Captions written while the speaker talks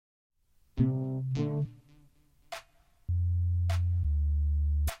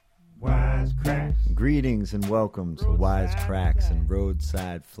Greetings and welcome to Wise Cracks and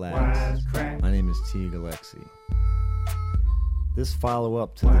Roadside Flats. My name is T. Alexi. This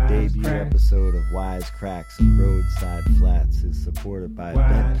follow-up to the debut episode of Wise Cracks and Roadside Flats is supported by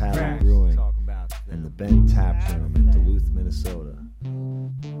Bent Paddle Brewing and the Bent Tap Room in Duluth, Minnesota.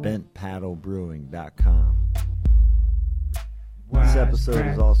 BentPaddleBrewing.com. This episode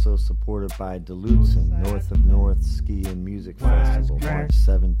is also supported by Duluthson North of North Ski and Music Festival, March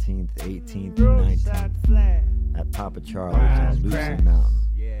 17th, 18th, and 19th at Papa Charlie's on Lutsen Mountain.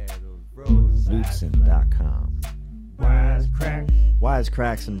 Lutsen.com. Wise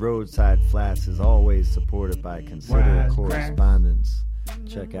Cracks and Roadside Flats is always supported by Considerate Correspondence.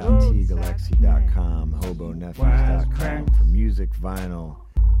 Check out TGalexi.com, HoboNephews.com for music, vinyl,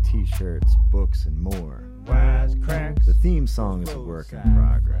 t-shirts, books, and more. The theme song is a work in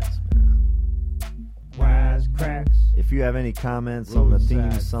progress, man. If you have any comments on the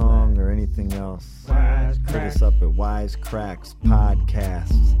theme song or anything else, hit us up at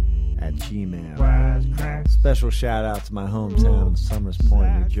wisecrackspodcasts@gmail.com. Special shout out to my hometown of Somers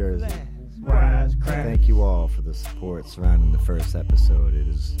Point, New Jersey. Thank you all for the support surrounding the first episode. It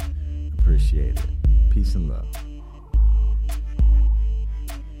is appreciated. Peace and love.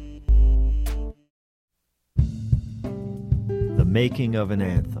 The making of an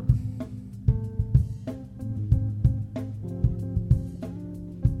anthem.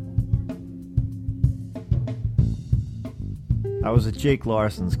 I was at Jake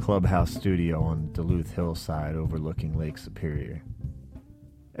Larson's clubhouse studio on the Duluth hillside overlooking Lake Superior.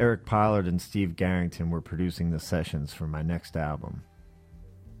 Eric Pollard and Steve Garrington were producing the sessions for my next album.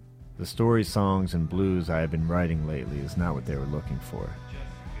 The story songs and blues I had been writing lately is not what they were looking for.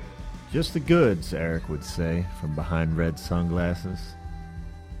 Just the goods, Eric would say, from behind red sunglasses.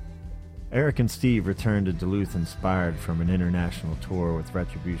 Eric and Steve returned to Duluth inspired from an international tour with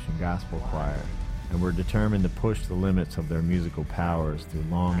Retribution Gospel Choir, and were determined to push the limits of their musical powers through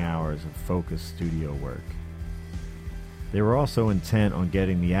long hours of focused studio work. They were also intent on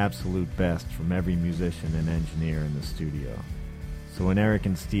getting the absolute best from every musician and engineer in the studio. So when Eric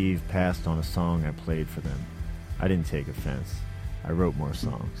and Steve passed on a song I played for them, I didn't take offense. I wrote more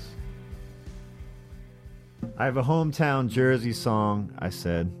songs. I have a hometown Jersey song, I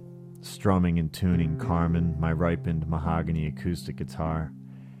said, strumming and tuning Carmen, my ripened mahogany acoustic guitar.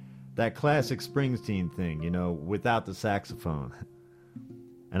 That classic Springsteen thing, without the saxophone.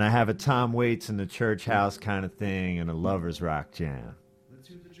 And I have a Tom Waits in the church house kind of thing and a lovers rock jam.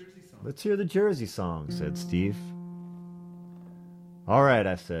 Let's hear the Jersey song, said Steve. All right,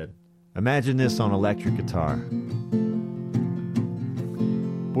 I said. Imagine this on electric guitar.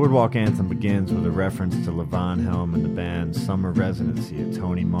 Boardwalk Anthem begins with a reference to Levon Helm and the band's summer residency at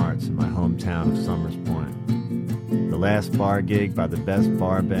Tony Mart's in my hometown of Somers Point. The last bar gig by the best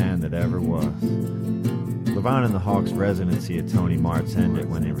bar band that ever was. Levon and the Hawks' residency at Tony Mart's ended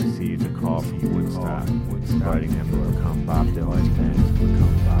when they received a call from Woodstock, inviting them to become Bob Dylan's band.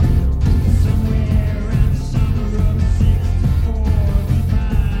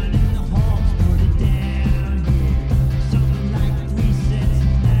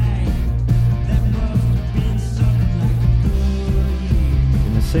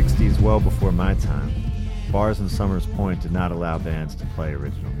 In the 60s, well before my time, bars in Somers Point did not allow bands to play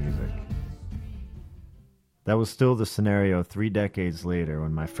original music. That was still the scenario 3 decades later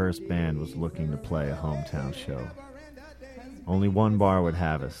when my first band was looking to play a hometown show. Only one bar would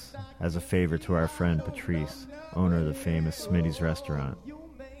have us, as a favor to our friend Patrice, owner of the famous Smitty's restaurant.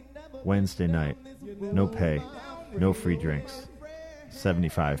 Wednesday night, no pay, no free drinks.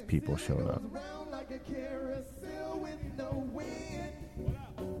 75 people showed up.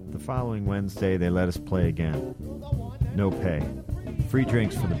 The following Wednesday, they let us play again. No pay. Free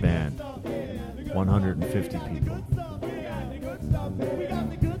drinks for the band. 150 people.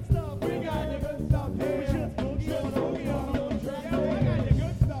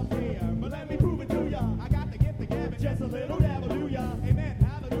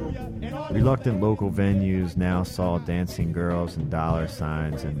 Reluctant local venues now saw dancing girls and dollar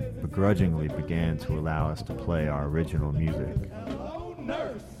signs and begrudgingly began to allow us to play our original music.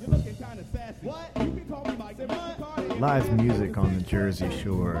 Live music on the Jersey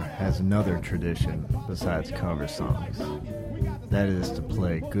Shore has another tradition besides cover songs. That is to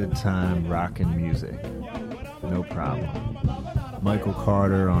play good time rockin' music. No problem. Michael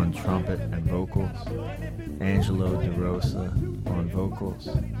Carter on trumpet and vocals. Angelo DeRosa on vocals.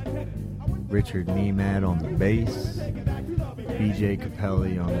 Richard Nemad on the bass. BJ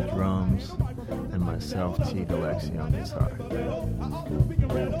Capelli on the drums. And myself, T. Alexi, on guitar.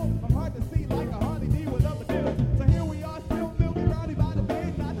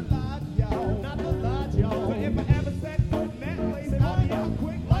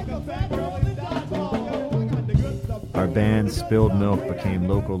 band, Spilled Milk, became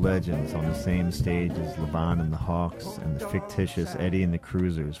local legends on the same stage as Levon and the Hawks and the fictitious Eddie and the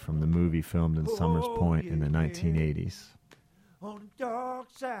Cruisers from the movie filmed in Summers Point in the 1980s. On the dark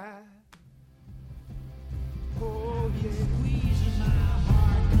side. Oh, yeah. Squeezing my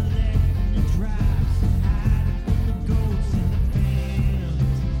heart, collecting the drops, hiding from the goats and the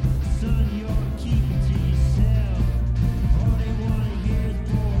fans. Son, you're keeping to yourself. All they want to hear is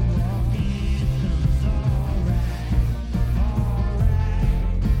boardwalk anthems. All right, all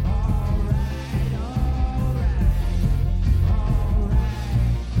right, all right, all right, all right, all right, all right.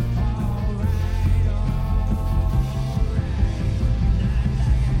 Not like I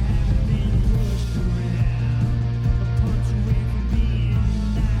haven't been pushed around, a punch away from being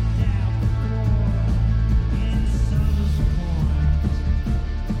knocked out before in Summers Point.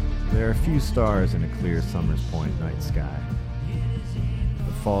 There are few stars in a clear Summers Point night sky.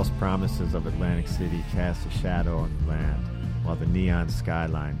 The false promises of Atlantic City cast a shadow on the land, while the neon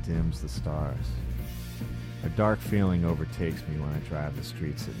skyline dims the stars. A dark feeling overtakes me when I drive the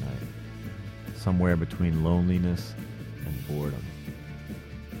streets at night, somewhere between loneliness and boredom.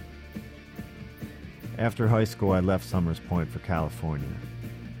 After high school, I left Summers Point for California.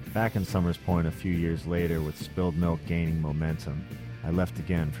 Back in Summers Point a few years later, with Spilled Milk gaining momentum, I left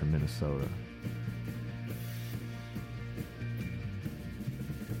again for Minnesota.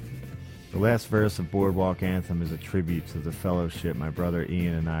 The last verse of Boardwalk Anthem is a tribute to the fellowship my brother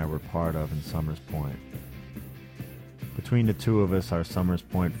Ian and I were part of in Summers Point. Between the two of us, our Summers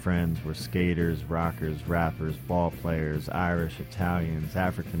Point friends were skaters, rockers, rappers, ball players, Irish, Italians,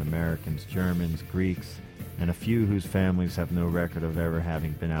 African Americans, Germans, Greeks, and a few whose families have no record of ever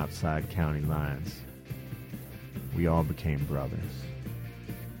having been outside county lines. We all became brothers.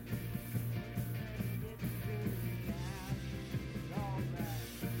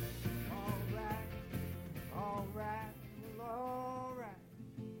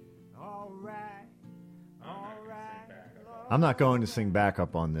 I'm not going to sing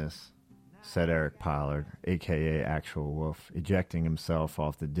backup on this, said Eric Pollard, a.k.a. Actual Wolf, ejecting himself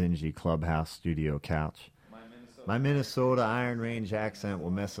off the dingy clubhouse studio couch. My Minnesota Iron Range accent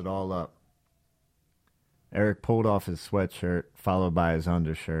will mess it all up. Eric pulled off his sweatshirt, followed by his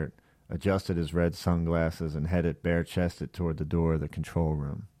undershirt, adjusted his red sunglasses, and headed bare-chested toward the door of the control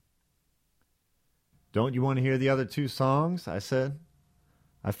room. Don't you want to hear the other two songs? I said.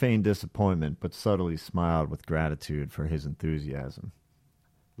 I feigned disappointment, but subtly smiled with gratitude for his enthusiasm.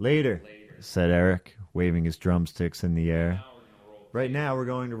 Later, said Eric, waving his drumsticks in the air. Right now we're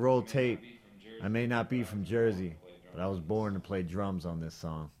going to roll tape. I may not be from Jersey, but I was born to play drums on this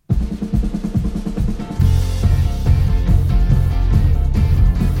song.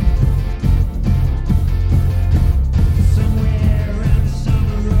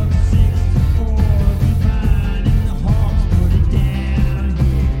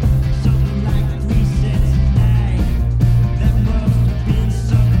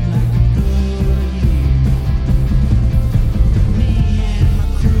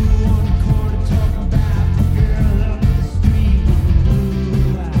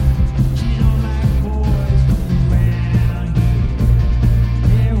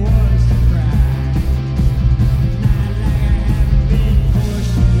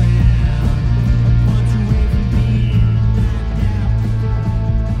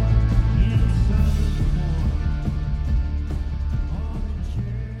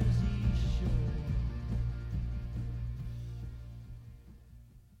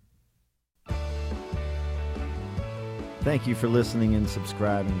 Thank you for listening and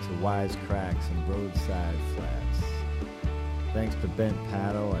subscribing to Wisecracks and Roadside Flats. Thanks to Bent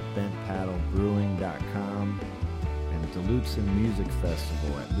Paddle at bentpaddlebrewing.com and Dulutzen Music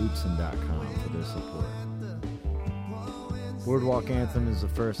Festival at lutzen.com for their support. Boardwalk Anthem is the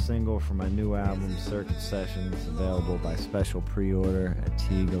first single from my new album, Circuit Sessions, available by special pre-order at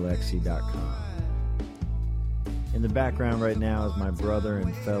teagalexi.com. In the background right now is my brother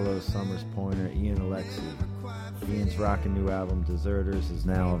and fellow Summers Pointer, Ian Alexi. Ian's rockin' new album, Deserters, is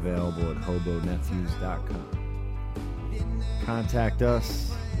now available at hobonephews.com. Contact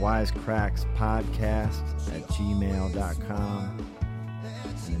us, wisecrackspodcast@gmail.com.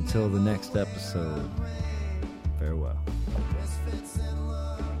 And until the next episode, farewell.